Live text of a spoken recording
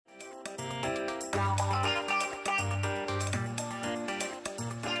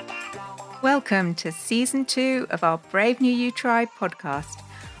Welcome to Season 2 of our Brave New You Tribe podcast.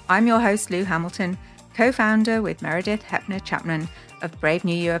 I'm your host, Lou Hamilton, co-founder with Meredith Hepner Chapman of Brave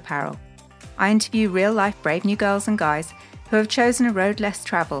New You Apparel. I interview real-life Brave New girls and guys who have chosen a road less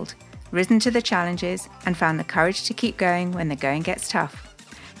travelled, risen to the challenges, and found the courage to keep going when the going gets tough.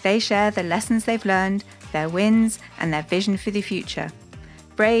 They share the lessons they've learned, their wins, and their vision for the future.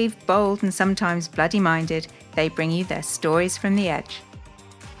 Brave, bold, and sometimes bloody-minded, they bring you their stories from the edge.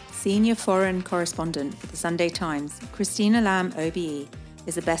 Senior foreign correspondent for the Sunday Times, Christina Lamb OBE,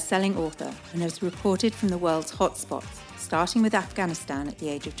 is a best-selling author and has reported from the world's hotspots, starting with Afghanistan at the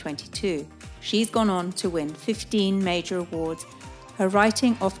age of 22. She's gone on to win 15 major awards. Her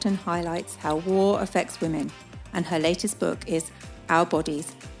writing often highlights how war affects women, and her latest book is Our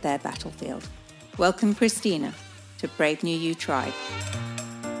Bodies, Their Battlefield. Welcome, Christina, to Brave New You Tribe.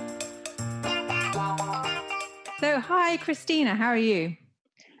 So, hi, Christina, how are you?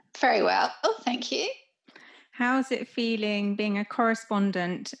 Very well, thank you. How's it feeling being a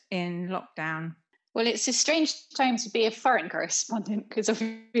correspondent in lockdown? Well, it's a strange time to be a foreign correspondent because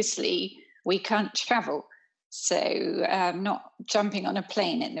obviously we can't travel. So I'm not jumping on a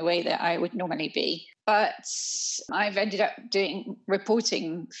plane in the way that I would normally be. But I've ended up doing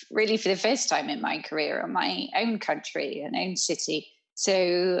reporting really for the first time in my career on my own country and own city.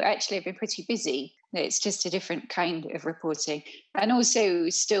 So actually I've been pretty busy. It's just a different kind of reporting. And also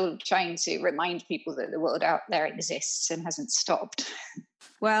still trying to remind people that the world out there exists and hasn't stopped.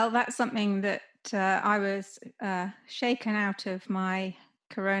 Well, that's something that I was shaken out of my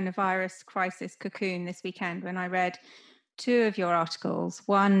coronavirus crisis cocoon this weekend when I read two of your articles.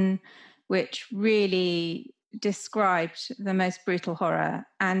 One which really described the most brutal horror,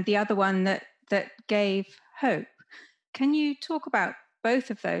 and the other one that gave hope. Can you talk about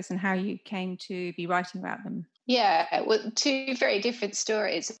both of those and how you came to be writing about them? Yeah, well, two very different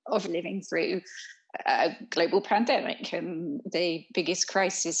stories of living through a global pandemic and the biggest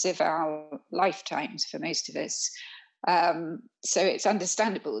crisis of our lifetimes for most of us. So it's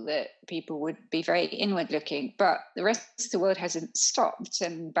understandable that people would be very inward looking, but the rest of the world hasn't stopped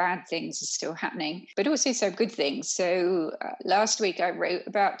and bad things are still happening, but also some good things. So last week I wrote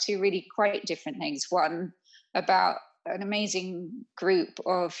about two really quite different things. One about an amazing group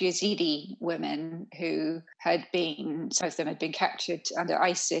of Yazidi women who some of them had been captured under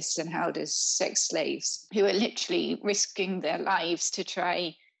ISIS and held as sex slaves, who are literally risking their lives to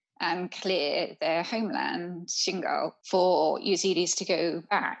try and clear their homeland, Shingal, for Yazidis to go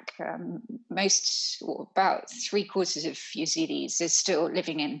back. About 3/4 of Yazidis are still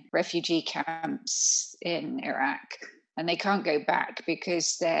living in refugee camps in Iraq. And they can't go back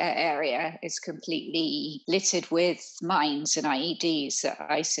because their area is completely littered with mines and IEDs that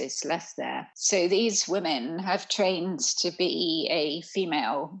ISIS left there. So these women have trained to be a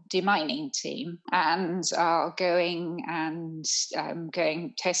female demining team and are going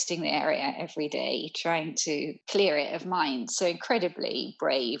testing the area every day, trying to clear it of mines. So incredibly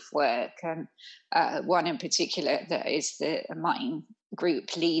brave work. And one in particular that is the mine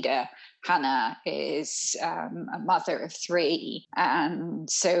group leader, Hannah, is a mother of 3. And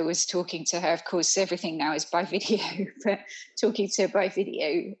so I was talking to her. Of course, everything now is by video, but talking to her by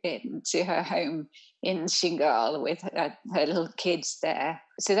video into her home in Shingal with her little kids there.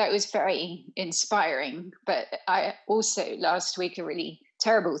 So that was very inspiring. But I also, last week, a really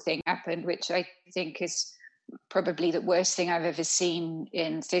terrible thing happened, which I think is probably the worst thing I've ever seen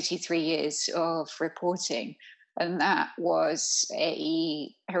in 33 years of reporting. And that was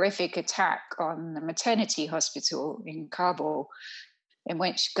a horrific attack on the maternity hospital in Kabul, in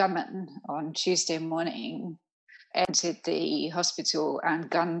which gunmen on Tuesday morning entered the hospital and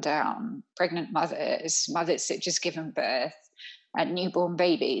gunned down pregnant mothers that had just given birth, and newborn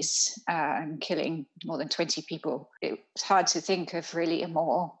babies, and killing more than 20 people. It's hard to think of really a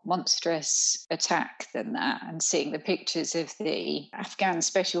more monstrous attack than that. And seeing the pictures of the Afghan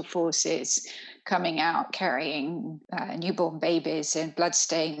special forces coming out carrying newborn babies in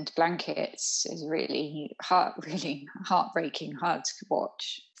blood-stained blankets is really heartbreaking, hard to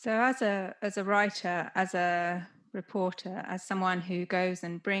watch. So as a writer, as a reporter, as someone who goes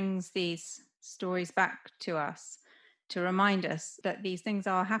and brings these stories back to us, to remind us that these things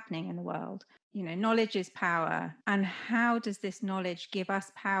are happening in the world. You know, knowledge is power. And how does this knowledge give us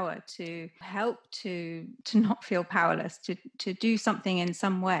power to help to not feel powerless, to do something in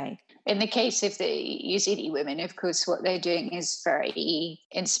some way? In the case of the Yazidi women, of course, what they're doing is very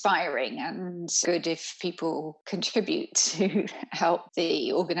inspiring and good if people contribute to help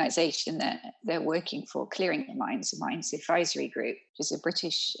the organisation that they're working for, Clearing the Mines, the Mines Advisory Group, which is a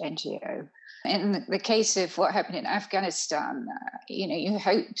British NGO. In the case of what happened in Afghanistan, you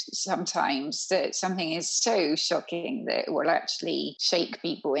hope sometimes that something is so shocking that it will actually shake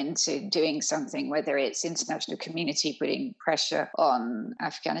people into doing something, whether it's international community putting pressure on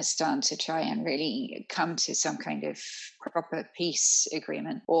Afghanistan to try and really come to some kind of proper peace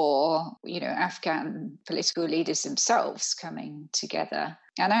agreement, or, Afghan political leaders themselves coming together.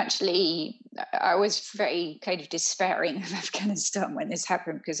 And actually, I was very kind of despairing of Afghanistan when this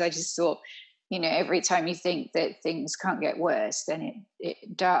happened, because I just thought, every time you think that things can't get worse, then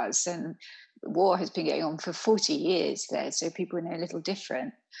it does. And war has been going on for 40 years there, so people know a little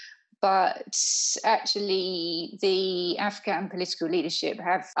different. But actually, the Afghan political leadership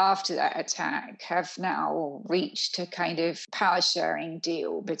after that attack, have now reached a kind of power-sharing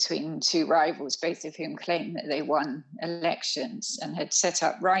deal between two rivals, both of whom claim that they won elections and had set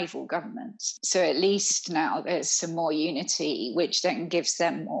up rival governments. So at least now there's some more unity, which then gives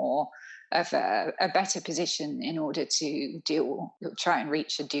them more of a better position in order to try and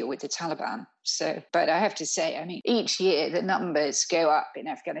reach a deal with the Taliban. So, but I have to say, each year the numbers go up in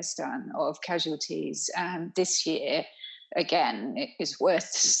Afghanistan of casualties, and this year, again, it is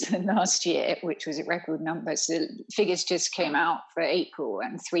worse than last year, which was a record number. So the figures just came out for April,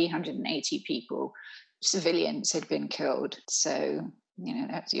 and 380 people, civilians, had been killed. So,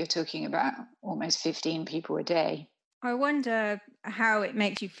 you're talking about almost 15 people a day. I wonder how it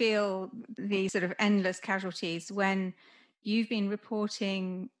makes you feel, these sort of endless casualties, when you've been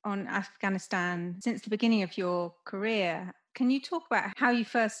reporting on Afghanistan since the beginning of your career. Can you talk about how you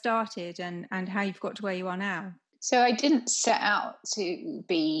first started and how you've got to where you are now? So I didn't set out to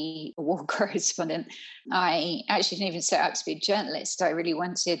be a war correspondent. I actually didn't even set out to be a journalist. I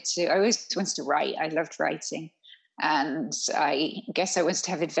always wanted to write. I loved writing. And I guess I wanted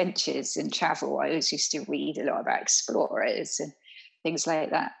to have adventures and travel. I always used to read a lot about explorers and things like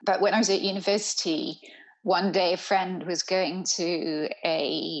that. But when I was at university, one day a friend was going to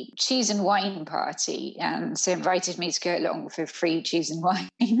a cheese and wine party, and so invited me to go along for free cheese and wine.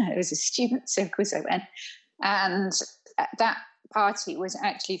 I was a student, so of course I went. And that party was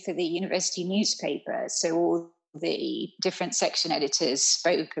actually for the university newspaper. So all the different section editors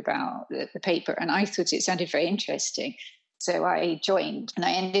spoke about the paper, and I thought it sounded very interesting. So I joined, and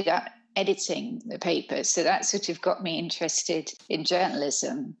I ended up editing the paper. So that sort of got me interested in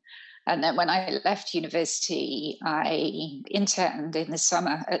journalism. And then when I left university, I interned in the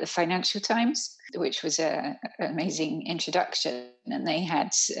summer at the Financial Times, which was an amazing introduction. And they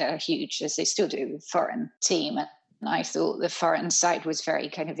had a huge, as they still do, foreign team. And I thought the foreign side was very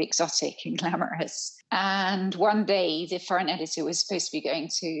kind of exotic and glamorous. And one day, the foreign editor was supposed to be going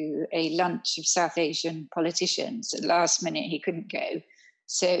to a lunch of South Asian politicians. At the last minute, he couldn't go.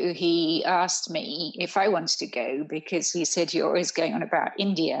 So he asked me if I wanted to go, because he said, "You're always going on about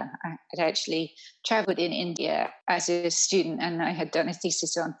India." I had actually traveled in India as a student, and I had done a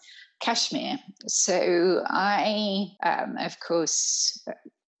thesis on Kashmir. So I, of course,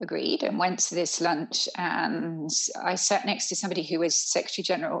 agreed and went to this lunch, and I sat next to somebody who was Secretary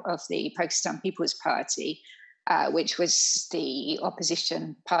General of the Pakistan People's Party, which was the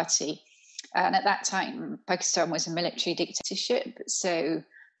opposition party. And at that time, Pakistan was a military dictatorship, so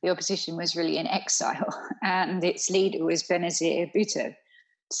the opposition was really in exile, and its leader was Benazir Bhutto.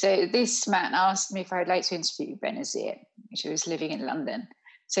 So this man asked me if I'd like to interview Benazir. She was living in London.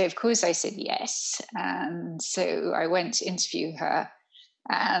 So of course I said yes, and so I went to interview her.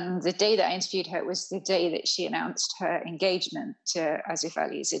 And the day that I interviewed her was the day that she announced her engagement to Asif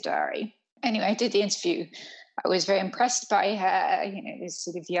Ali Zardari. Anyway, I did the interview. I was very impressed by her, this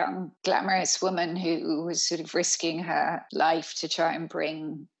sort of young, glamorous woman who was sort of risking her life to try and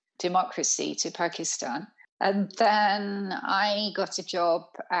bring democracy to Pakistan. And then I got a job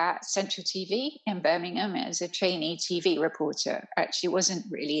at Central TV in Birmingham as a trainee TV reporter. Actually wasn't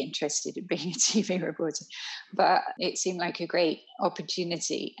really interested in being a TV reporter, but it seemed like a great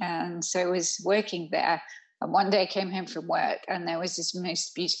opportunity. And so I was working there. And one day I came home from work, and there was this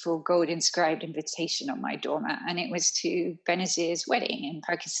most beautiful gold inscribed invitation on my doormat, and it was to Benazir's wedding in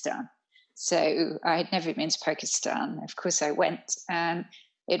Pakistan. So I had never been to Pakistan. Of course I went, and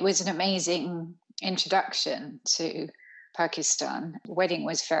it was an amazing introduction to Pakistan. The wedding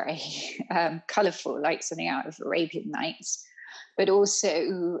was very colourful, like something out of Arabian Nights. But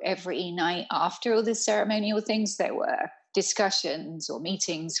also every night after all the ceremonial things, there were discussions or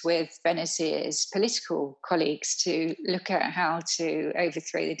meetings with Benazir's political colleagues to look at how to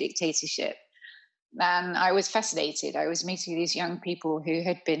overthrow the dictatorship. And I was fascinated. I was meeting these young people who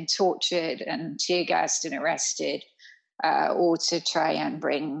had been tortured and tear gassed and arrested, or to try and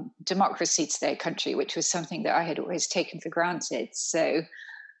bring democracy to their country, which was something that I had always taken for granted. So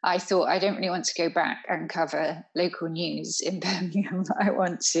I thought, I don't really want to go back and cover local news in Birmingham. I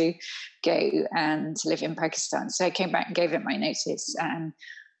want to go and live in Pakistan. So I came back and gave it my notice and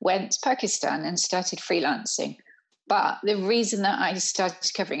went to Pakistan and started freelancing. But the reason that I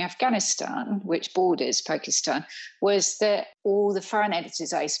started covering Afghanistan, which borders Pakistan, was that all the foreign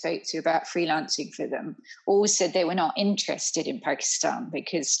editors I spoke to about freelancing for them all said they were not interested in Pakistan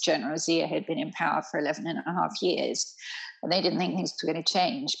because General Zia had been in power for 11 and a half years. And they didn't think things were going to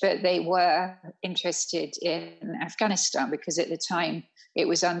change. But they were interested in Afghanistan because at the time it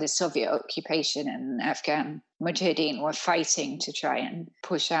was under Soviet occupation and Afghan Mujahideen were fighting to try and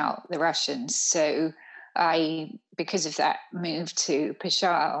push out the Russians. So I, because of that, moved to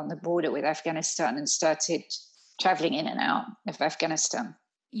Peshawar on the border with Afghanistan and started traveling in and out of Afghanistan.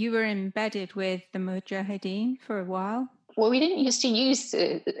 You were embedded with the Mujahideen for a while? Well, we didn't used to use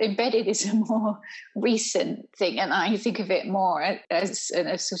embedded is a more recent thing, and I think of it more as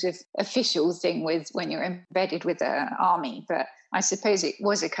a sort of official thing with when you're embedded with the army. But I suppose it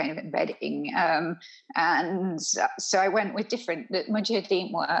was a kind of embedding, and so I went with different. The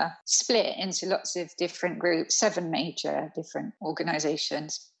Mujahideen were split into lots of different groups, 7 major different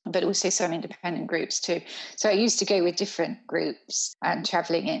organisations, but also some independent groups too. So I used to go with different groups and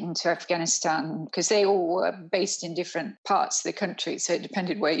travelling into Afghanistan because they all were based in different parts of the country. So it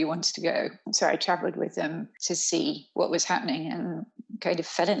depended where you wanted to go. So I travelled with them to see what was happening and kind of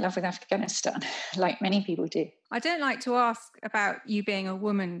fell in love with Afghanistan, like many people do. I don't like to ask about you being a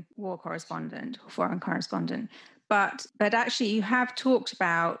woman war correspondent or foreign correspondent, but actually you have talked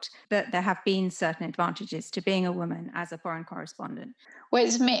about that there have been certain advantages to being a woman as a foreign correspondent. Well,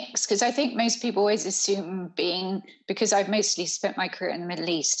 it's mixed because I think most people always assume because I've mostly spent my career in the Middle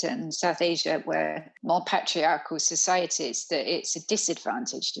East and South Asia, where more patriarchal societies, that it's a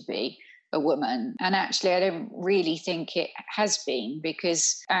disadvantage to be a woman. And actually, I don't really think it has been,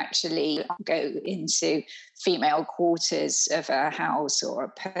 because actually go into female quarters of a house or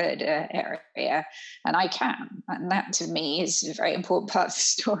a Purdah area, and I can. And that to me is a very important part of the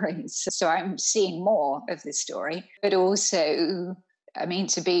story. So I'm seeing more of the story, but also, I mean,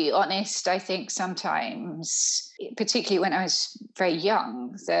 to be honest, I think sometimes, particularly when I was very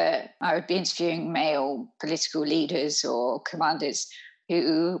young, that I would be interviewing male political leaders or commanders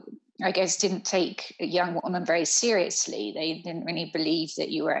who, I guess, didn't take a young woman very seriously. They didn't really believe that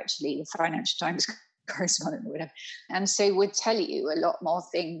you were actually the Financial Times correspondent or whatever. And so would tell you a lot more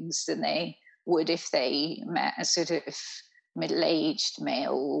things than they would if they met a sort of middle-aged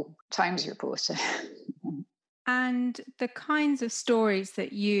male Times reporter. And the kinds of stories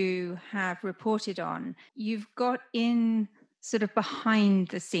that you have reported on, you've got in sort of behind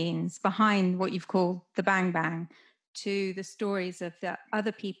the scenes, behind what you've called the bang bang, to the stories of the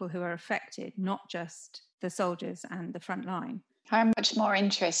other people who are affected, not just the soldiers and the front line. I'm much more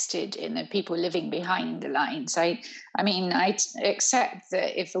interested in the people living behind the lines. I mean, I accept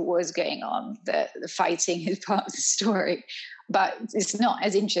that if a war is going on, that the fighting is part of the story, but it's not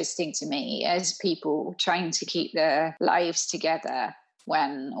as interesting to me as people trying to keep their lives together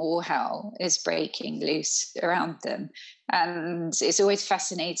when all hell is breaking loose around them. And it's always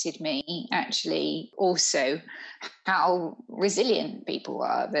fascinated me, actually, also how resilient people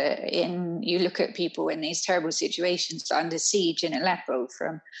are. You look at people in these terrible situations under siege in Aleppo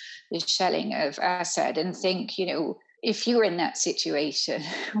from the shelling of Assad and think, if you were in that situation,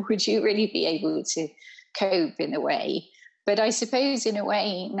 would you really be able to cope in a way? But I suppose in a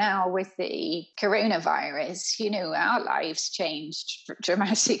way now with the coronavirus, our lives changed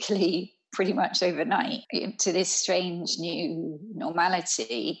dramatically pretty much overnight to this strange new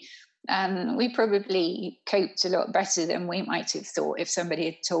normality. And we probably coped a lot better than we might have thought if somebody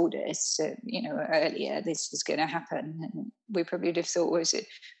had told us, earlier this is going to happen. And we probably would have thought,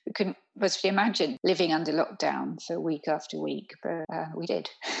 we couldn't possibly imagine living under lockdown for week after week, but we did.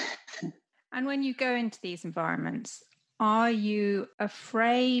 And when you go into these environments, are you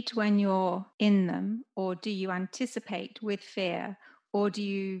afraid when you're in them, or do you anticipate with fear, or do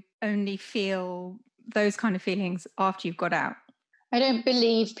you only feel those kind of feelings after you've got out? I don't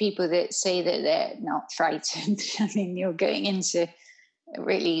believe people that say that they're not frightened. I mean, you're going into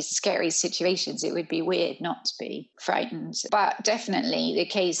really scary situations. It would be weird not to be frightened. But definitely the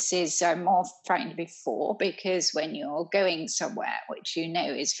case is I'm more frightened before, because when you're going somewhere which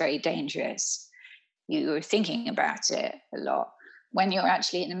is very dangerous, you're thinking about it a lot. When you're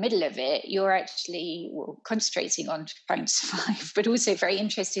actually in the middle of it, you're actually concentrating on trying to survive, but also very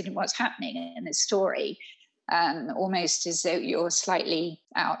interested in what's happening in the story, and almost as though you're slightly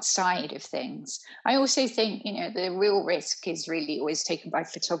outside of things. I also think, the real risk is really always taken by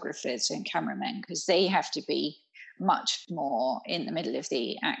photographers and cameramen, because they have to be much more in the middle of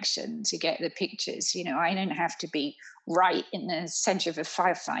the action to get the pictures. I don't have to be right in the center of a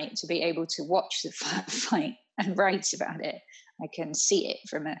firefight to be able to watch the firefight and write about it. I can see it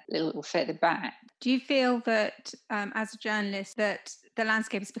from a little further back. Do you feel that as a journalist that the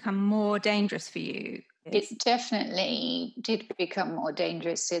landscape has become more dangerous for you? It definitely did become more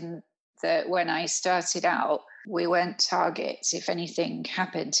dangerous in that when I started out, we weren't targets if anything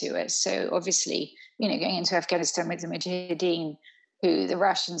happened to us. So obviously, going into Afghanistan with the Mujahideen, who the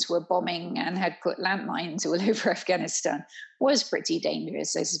Russians were bombing and had put landmines all over Afghanistan, was pretty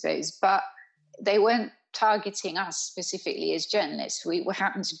dangerous, I suppose. But they weren't targeting us specifically as journalists. We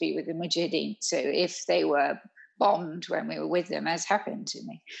happened to be with the Mujahideen. So if they were bombed when we were with them, as happened to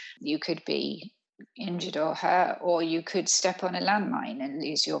me, you could be injured or hurt, or you could step on a landmine and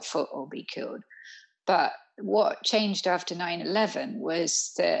lose your foot or be killed. But what changed after 9/11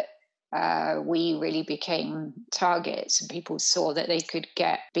 was that we really became targets, and people saw that they could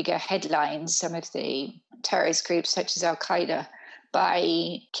get bigger headlines, some of the terrorist groups such as Al-Qaeda,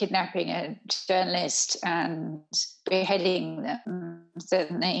 by kidnapping a journalist and beheading them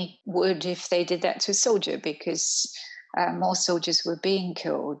than they would if they did that to a soldier, because more soldiers were being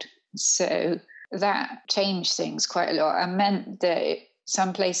killed. So that changed things quite a lot and meant that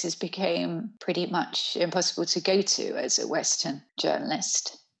some places became pretty much impossible to go to as a Western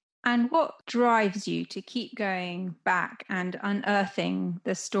journalist. And what drives you to keep going back and unearthing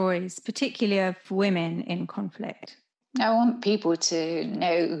the stories, particularly of women in conflict? I want people to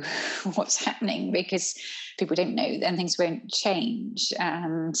know what's happening, because people don't know, then things won't change.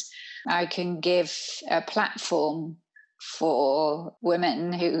 And I can give a platform for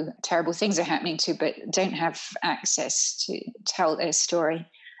women who terrible things are happening to, but don't have access to tell their story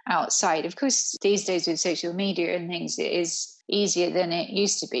outside. Of course, these days with social media and things, it is easier than it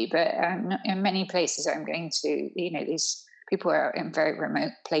used to be. But in many places I'm going to, these people are in very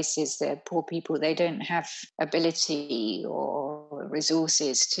remote places. They're poor people. They don't have ability or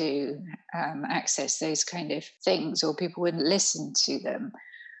resources to access those kind of things, or people wouldn't listen to them.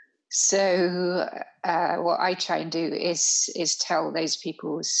 So what I try and do is tell those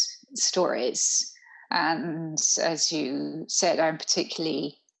people's stories. And as you said, I'm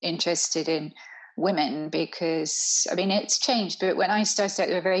particularly interested in women because, it's changed. But when I started out,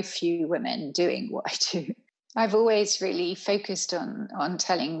 there were very few women doing what I do. I've always really focused on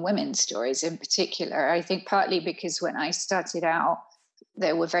telling women's stories in particular. I think partly because when I started out,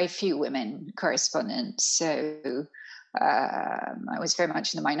 there were very few women correspondents. So I was very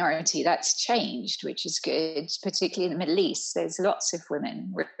much in the minority. That's changed, which is good, particularly in the Middle East. There's lots of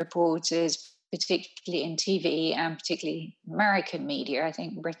women reporters, particularly in TV and particularly American media. I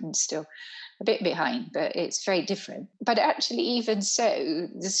think Britain's still a bit behind, but it's very different. But actually, even so,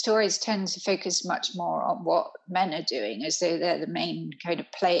 the stories tend to focus much more on what men are doing, as though they're the main kind of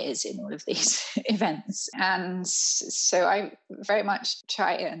players in all of these events. And so I very much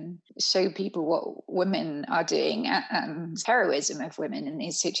try and show people what women are doing and heroism of women in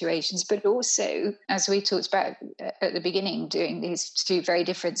these situations, but also, as we talked about at the beginning, doing these two very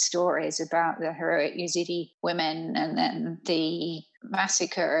different stories about the heroic Yazidi women and then the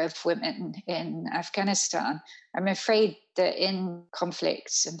massacre of women in Afghanistan. I'm afraid that in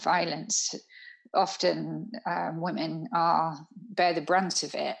conflicts and violence, often women bear the brunt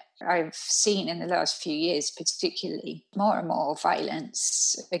of it. I've seen in the last few years, particularly, more and more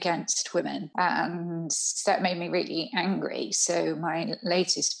violence against women, and that made me really angry. So my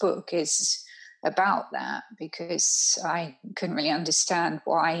latest book is about that, because I couldn't really understand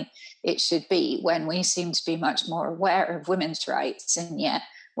why it should be when we seem to be much more aware of women's rights, and yet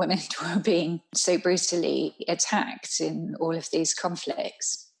women were being so brutally attacked in all of these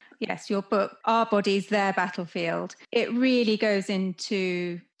conflicts. Yes, your book, Our Bodies, Their Battlefield, it really goes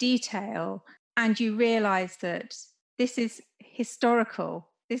into detail, and you realise that this is historical.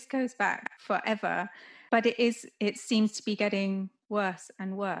 This goes back forever, but it seems to be getting worse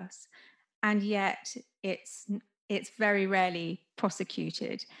and worse. And yet it's very rarely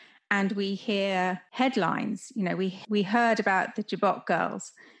prosecuted. And we hear headlines, we heard about the Chibok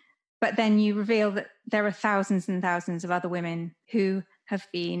girls, but then you reveal that there are thousands and thousands of other women who have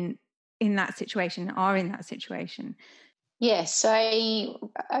been in that situation, are in that situation. Yes, I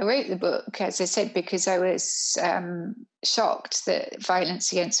wrote the book, as I said, because I was shocked that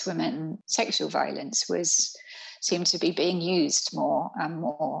violence against women, sexual violence, seemed to be being used more and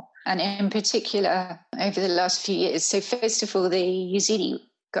more, and in particular over the last few years. So first of all, the Yazidi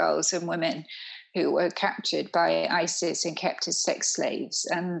girls and women who were captured by ISIS and kept as sex slaves,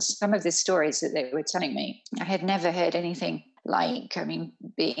 and some of the stories that they were telling me, I had never heard anything like. I mean,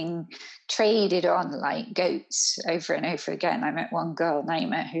 being traded on like goats over and over again. I met one girl,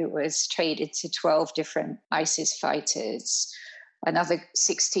 Naima, who was traded to 12 different ISIS fighters. Another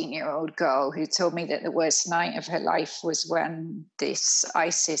 16-year-old girl who told me that the worst night of her life was when this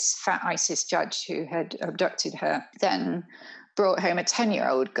fat ISIS judge who had abducted her then brought home a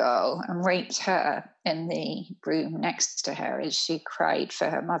 10-year-old girl and raped her in the room next to her as she cried for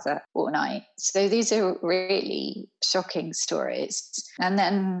her mother all night. So these are really shocking stories. And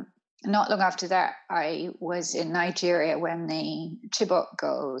then not long after that, I was in Nigeria when the Chibok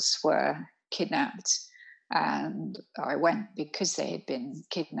girls were kidnapped. And I went because they had been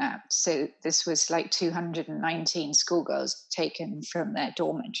kidnapped. So this was like 219 schoolgirls taken from their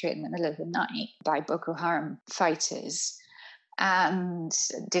dormitory in the middle of the night by Boko Haram fighters and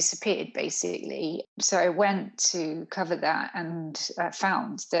disappeared, basically. So I went to cover that and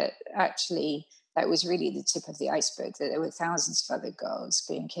found that actually that was really the tip of the iceberg, that there were thousands of other girls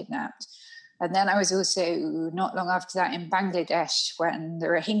being kidnapped. And then I was also not long after that in Bangladesh when the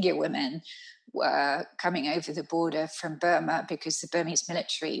Rohingya women were coming over the border from Burma because the Burmese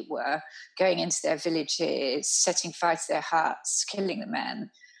military were going into their villages, setting fire to their huts, killing the men,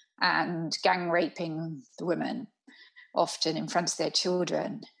 and gang raping the women, often in front of their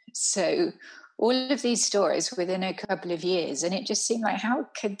children. So all of these stories within a couple of years, and it just seemed like, how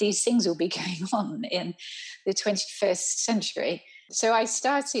could these things all be going on in the 21st century? So I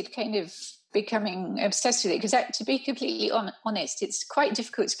started kind of becoming obsessed with it, because to be completely honest, it's quite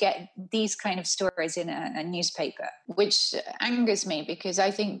difficult to get these kind of stories in a newspaper, which angers me, because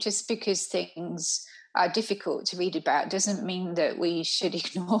I think just because things are difficult to read about doesn't mean that we should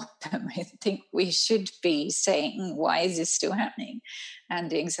ignore them. I think we should be saying, why is this still happening, and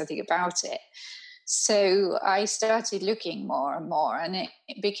doing something about it. So I started looking more and more, and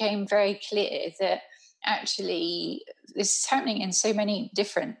it became very clear that actually this is happening in so many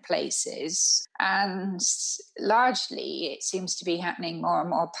different places, and largely it seems to be happening more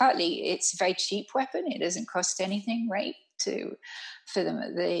and more. Partly it's a very cheap weapon, it doesn't cost anything, right, for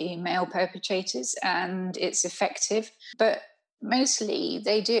the male perpetrators, and it's effective, but mostly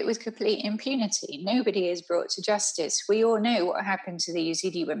they do it with complete impunity. Nobody is brought to justice. We all know what happened to the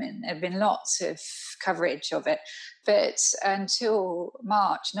Yazidi women. There have been lots of coverage of it, but until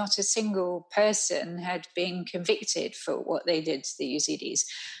March, not a single person had been convicted for what they did to the Yazidis.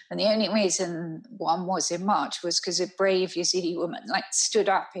 And the only reason one was in March was because a brave Yazidi woman stood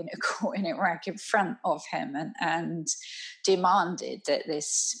up in a court in Iraq in front of him and demanded that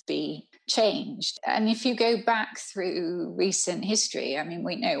this be changed. And if you go back through recent history, I mean,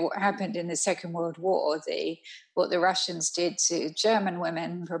 we know what happened in the Second World War, what the Russians did to German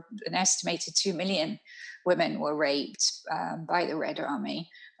women. An estimated 2 million women were raped by the Red Army.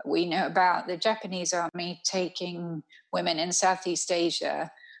 We know about the Japanese army taking women in Southeast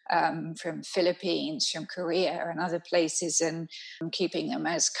Asia, from Philippines, from Korea and other places, and keeping them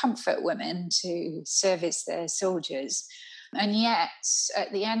as comfort women to service their soldiers. And yet,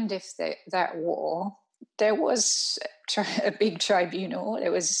 at the end of that war, there was a big tribunal.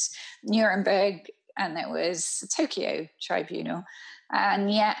 There was Nuremberg and there was Tokyo Tribunal.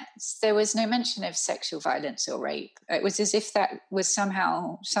 And yet there was no mention of sexual violence or rape. It was as if that was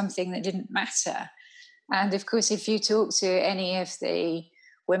somehow something that didn't matter. And of course, if you talk to any of the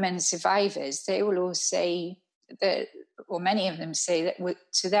women survivors, they will all say that, or many of them say that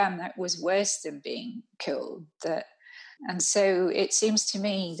to them that was worse than being killed. And so it seems to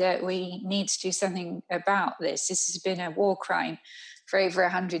me that we need to do something about this. This has been a war crime for over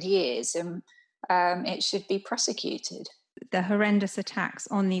 100 years, and it should be prosecuted. The horrendous attacks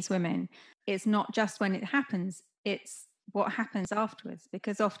on these women, it's not just when it happens, it's what happens afterwards,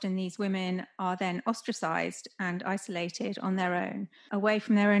 because often these women are then ostracized and isolated on their own, away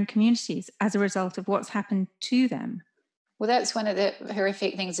from their own communities as a result of what's happened to them. Well, that's one of the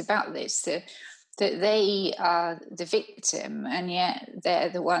horrific things about this, that they are the victim, and yet they're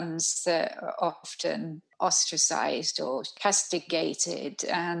the ones that are often ostracized or castigated,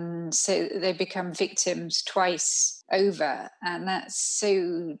 and so they become victims twice over, and that's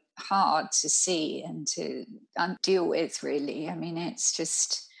so hard to see and to deal with, really. I mean, it's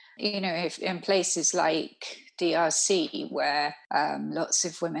just, if in places like DRC, where lots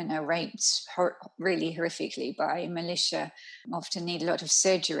of women are raped really horrifically by militia, often need a lot of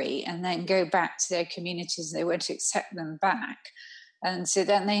surgery, and then go back to their communities. They won't accept them back. And so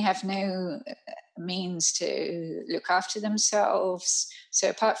then they have no means to look after themselves. So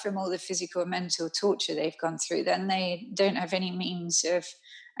apart from all the physical and mental torture they've gone through, then they don't have any means of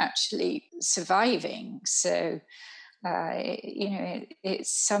actually surviving. So,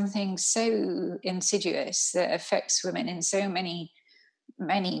 it's something so insidious that affects women in so many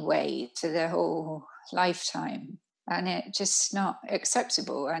ways for their whole lifetime. And it's just not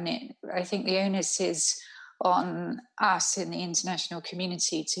acceptable. And I think the onus is on us in the international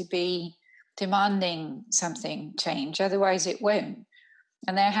community to be demanding something change. Otherwise, it won't.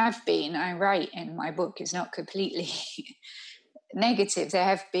 And there have been, I write in my book, it's not completely negative. There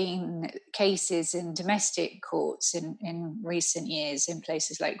have been cases in domestic courts in recent years in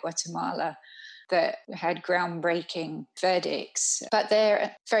places like Guatemala that had groundbreaking verdicts, but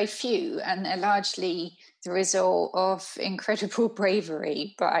they're very few, and they're largely the result of incredible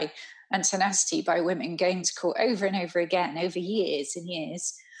bravery and tenacity by women going to court over and over again, over years and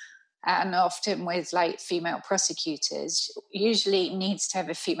years, and often with female prosecutors. Usually needs to have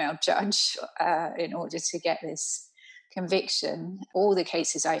a female judge in order to get this conviction. All the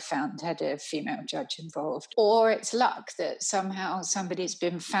cases I found had a female judge involved. Or it's luck that somehow somebody's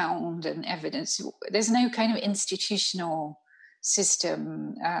been found and evidence. There's no kind of institutional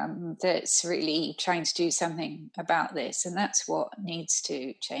system that's really trying to do something about this. And that's what needs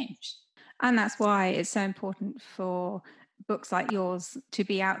to change. And that's why it's so important for books like yours to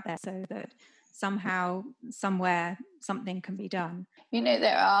be out there, so that somehow, somewhere, something can be done.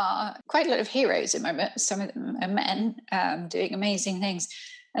 There are quite a lot of heroes at the moment. Some of them are men doing amazing things,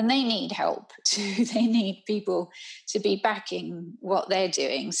 and they need help too. They need people to be backing what they're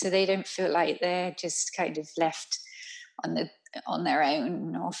doing, so they don't feel like they're just kind of left on their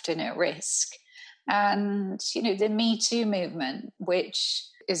own, often at risk. And the Me Too movement, which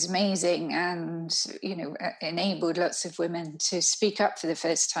is amazing and enabled lots of women to speak up for the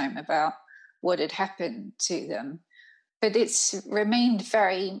first time about what had happened to them. But it's remained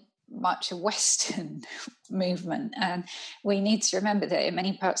very much a Western movement. And we need to remember that in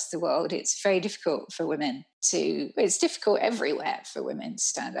many parts of the world, it's very difficult for women it's difficult everywhere for women to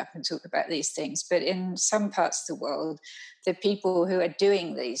stand up and talk about these things. But in some parts of the world, the people who are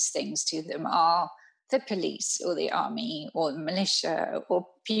doing these things to them are the police or the army or the militia or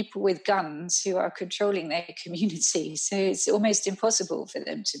people with guns who are controlling their community. So it's almost impossible for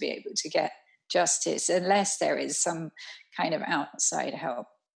them to be able to get justice unless there is some kind of outside help.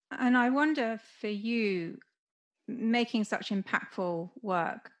 And I wonder, for you, making such impactful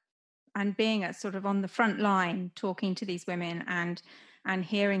work and being at sort of on the front line, talking to these women and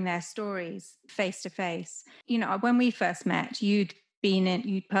hearing their stories face to face. When we first met, you'd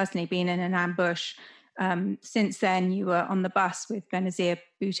personally been in an ambush. Since then, you were on the bus with Benazir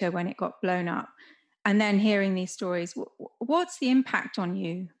Bhutto when it got blown up. And then hearing these stories, what's the impact on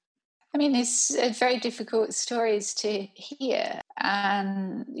you? I mean, it's very difficult stories to hear.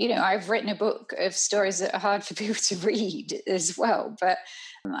 And, I've written a book of stories that are hard for people to read as well. But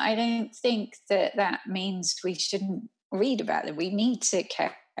I don't think that means we shouldn't read about them. We need to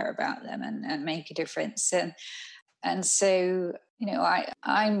care about them and make a difference. And so,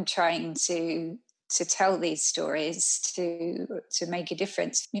 I'm trying to tell these stories to make a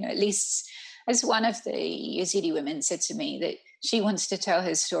difference. At least, as one of the Yazidi women said to me, that she wants to tell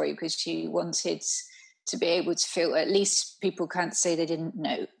her story because she wanted to be able to feel at least people can't say they didn't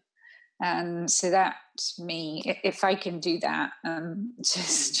know. And so that, to me, if I can do that,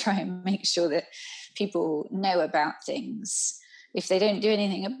 just try and make sure that people know about things. If they don't do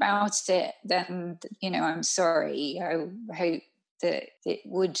anything about it, then, I'm sorry. I hope that it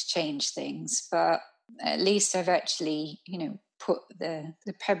would change things. But at least I've actually, put the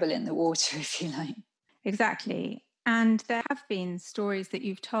pebble in the water, if you like. Exactly. And there have been stories that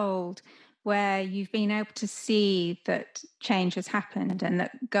you've told where you've been able to see that change has happened and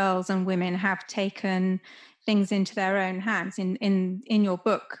that girls and women have taken things into their own hands. In your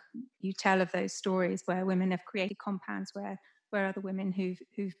book, you tell of those stories where women have created compounds where other women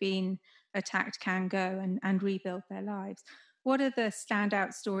who've been attacked can go and rebuild their lives. What are the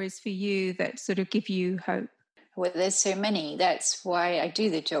standout stories for you that sort of give you hope? Well, there's so many. That's why I do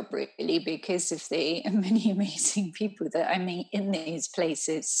the job, really, because of the many amazing people that I meet in these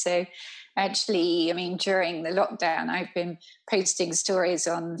places. So actually, during the lockdown, I've been posting stories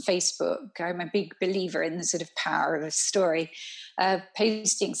on Facebook. I'm a big believer in the sort of power of a story.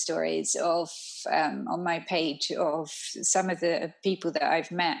 Posting stories of on my page of some of the people that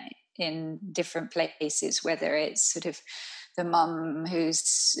I've met in different places, whether it's sort of the mum who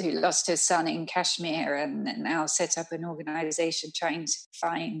lost her son in Kashmir and now set up an organization trying to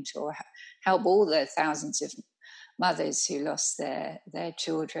find or help all the thousands of mothers who lost their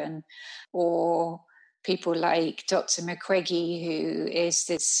children, or people like Dr. McCreggy, who is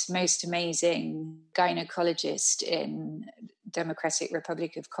this most amazing gynecologist in Democratic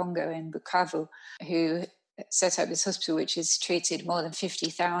Republic of Congo in Bukavu, who set up this hospital which has treated more than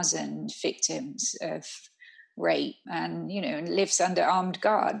 50,000 victims of rape, and lives under armed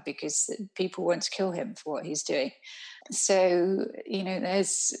guard because people want to kill him for what he's doing. So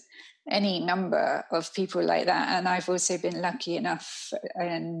there's any number of people like that, and I've also been lucky enough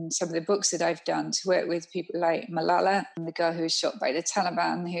in some of the books that I've done to work with people like Malala, the girl who was shot by the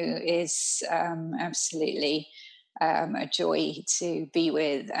Taliban, who is absolutely a joy to be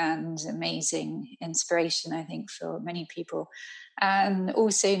with and amazing inspiration, I think, for many people. And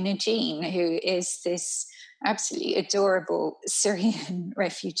also Najin, who is this absolutely adorable Syrian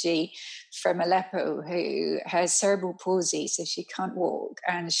refugee from Aleppo who has cerebral palsy, so she can't walk.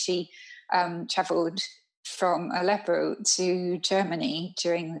 And she travelled from Aleppo to Germany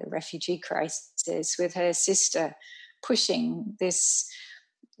during the refugee crisis with her sister, pushing this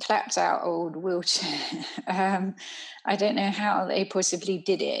clapped out old wheelchair. I don't know how they possibly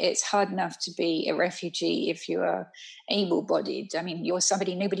did it. It's hard enough to be a refugee if you are able-bodied. I mean, you're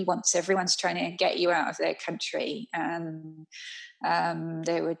somebody nobody wants. Everyone's trying to get you out of their country. And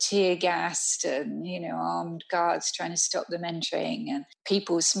they were tear gassed and, armed guards trying to stop them entering, and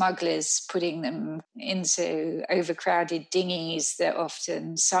people smugglers putting them into overcrowded dinghies that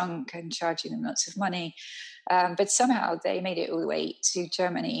often sunk and charging them lots of money. But somehow they made it all the way to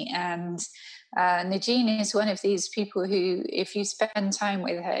Germany. And Najin is one of these people who, if you spend time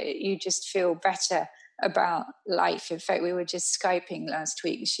with her, you just feel better about life. In fact, we were just Skyping last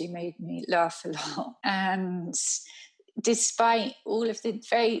week. She made me laugh a lot. And despite all of the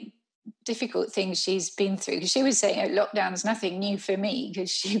very difficult things she's been through, because she was saying lockdown's nothing new for me, because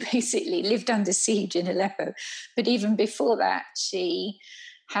she basically lived under siege in Aleppo. But even before that, she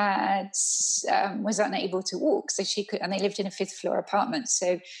was unable to walk, so she could, and they lived in a 5th floor apartment,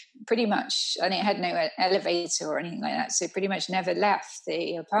 so pretty much, and it had no elevator or anything like that, so pretty much never left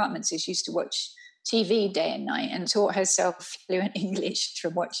the apartment. So she used to watch TV day and night and taught herself fluent English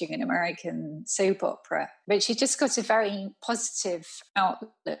from watching an American soap opera. But she just got a very positive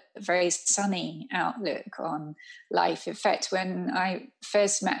outlook, a very sunny outlook on life. In fact, when I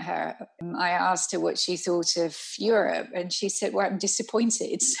first met her, I asked her what she thought of Europe, and she said, well, I'm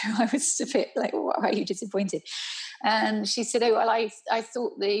disappointed. So I was a bit like, why are you disappointed? And she said, oh, well, I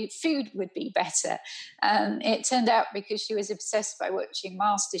thought the food would be better. And it turned out, because she was obsessed by watching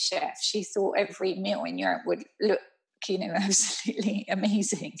MasterChef, she thought every meal in Europe would look, absolutely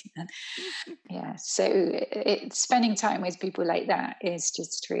amazing. Yeah, so spending time with people like that is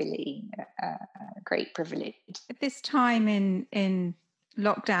just really a great privilege. At this time in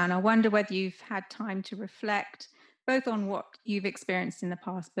lockdown, I wonder whether you've had time to reflect both on what you've experienced in the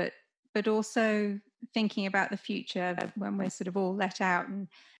past, but also thinking about the future when we're sort of all let out, and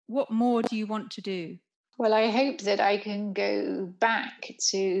what more do you want to do? Well, I hope that I can go back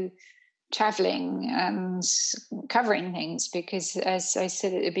to traveling and covering things, because as I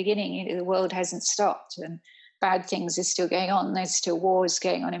said at the beginning, the world hasn't stopped and bad things are still going on. There's still wars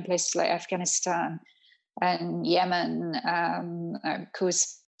going on in places like Afghanistan and Yemen. Of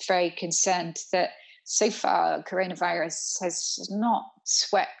course, very concerned that so far coronavirus has not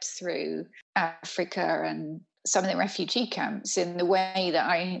swept through Africa and some of the refugee camps in the way that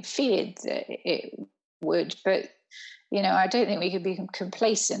I feared that it would. But I don't think we could be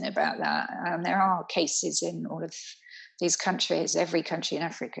complacent about that. There are cases in all of these countries. Every country in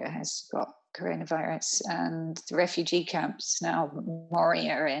Africa has got coronavirus, and the refugee camps now,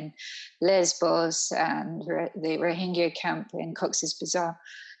 Moria in Lesbos and the Rohingya camp in Cox's Bazar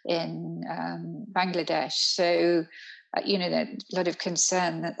in Bangladesh. So, there's a lot of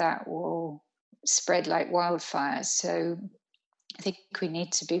concern that will spread like wildfire. So I think we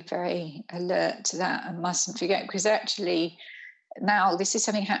need to be very alert to that and mustn't forget, because actually now this is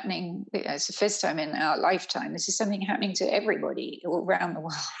something happening. It's the first time in our lifetime. This is something happening to everybody all around the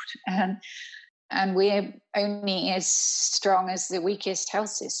world. And we're only as strong as the weakest health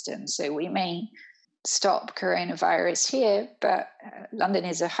system. So we may stop coronavirus here, but London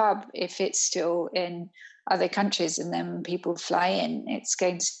is a hub. If it's still in other countries and then people fly in, it's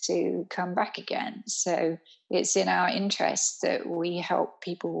going to come back again. So it's in our interest that we help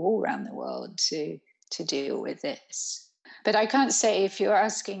people all around the world to deal with this. But I can't say, if you're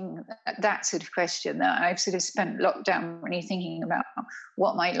asking that sort of question, that I've sort of spent lockdown really thinking about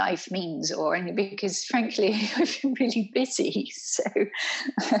what my life means, or only because, frankly, I've been really busy. So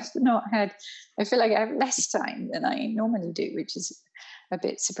I feel like I have less time than I normally do, which is a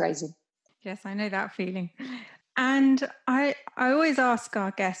bit surprising. Yes, I know that feeling. And I always ask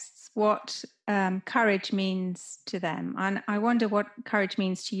our guests what courage means to them. And I wonder what courage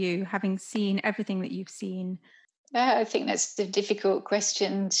means to you, having seen everything that you've seen. I think that's a difficult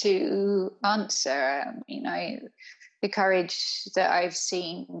question to answer. The courage that I've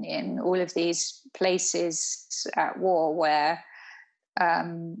seen in all of these places at war, where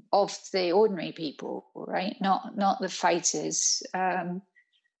of the ordinary people, right? Not the fighters.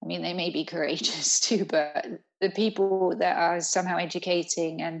 They may be courageous too, but the people that are somehow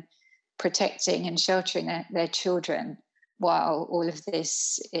educating and protecting and sheltering their children while all of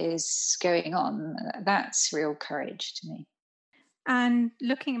this is going on, that's real courage to me. And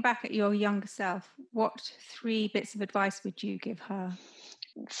looking back at your younger self, what 3 bits of advice would you give her?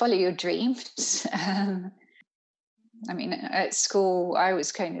 Follow your dreams. At school, I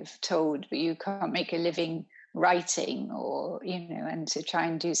was kind of told, but you can't make a living writing, or, and to try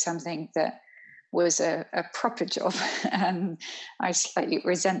and do something that was a proper job. And I slightly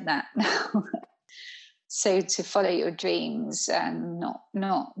resent that now. So to follow your dreams and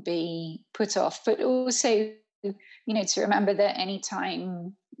not be put off, but also, to remember that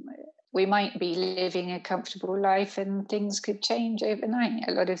anytime we might be living a comfortable life and things could change overnight.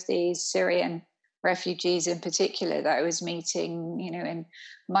 A lot of these Syrian refugees in particular that I was meeting, in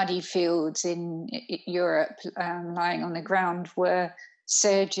muddy fields in Europe, lying on the ground, were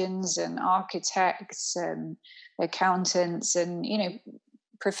surgeons and architects and accountants and,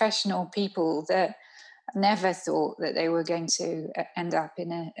 professional people that never thought that they were going to end up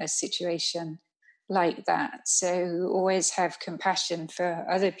in a situation like that. So always have compassion for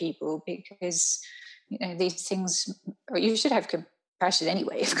other people, because, these things, or you should have compassion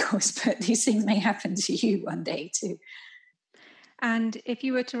anyway, of course, but these things may happen to you one day too. And if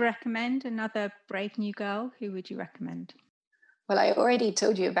you were to recommend another brave new girl, who would you recommend? Well, I already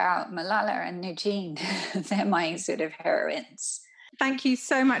told you about Malala and Nujeen. They're my sort of heroines. Thank you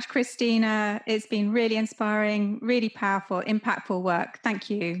so much, Christina. It's been really inspiring, really powerful, impactful work. Thank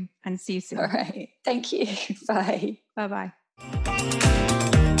you, and see you soon. All right. Thank you. Bye. Bye-bye.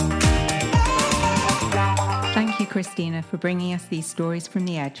 Thank you, Christina, for bringing us these stories from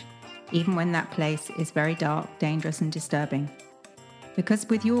the edge, even when that place is very dark, dangerous, and disturbing. Because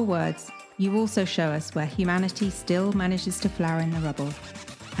with your words, you also show us where humanity still manages to flower in the rubble,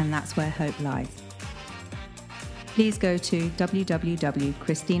 and that's where hope lies. Please go to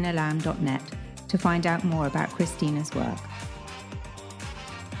www.christinalamb.net to find out more about Christina's work.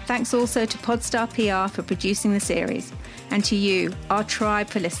 Thanks also to Podstar PR for producing the series, and to you, our tribe,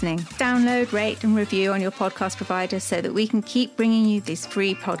 for listening. Download, rate and review on your podcast provider so that we can keep bringing you this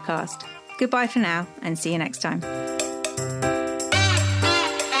free podcast. Goodbye for now, and see you next time.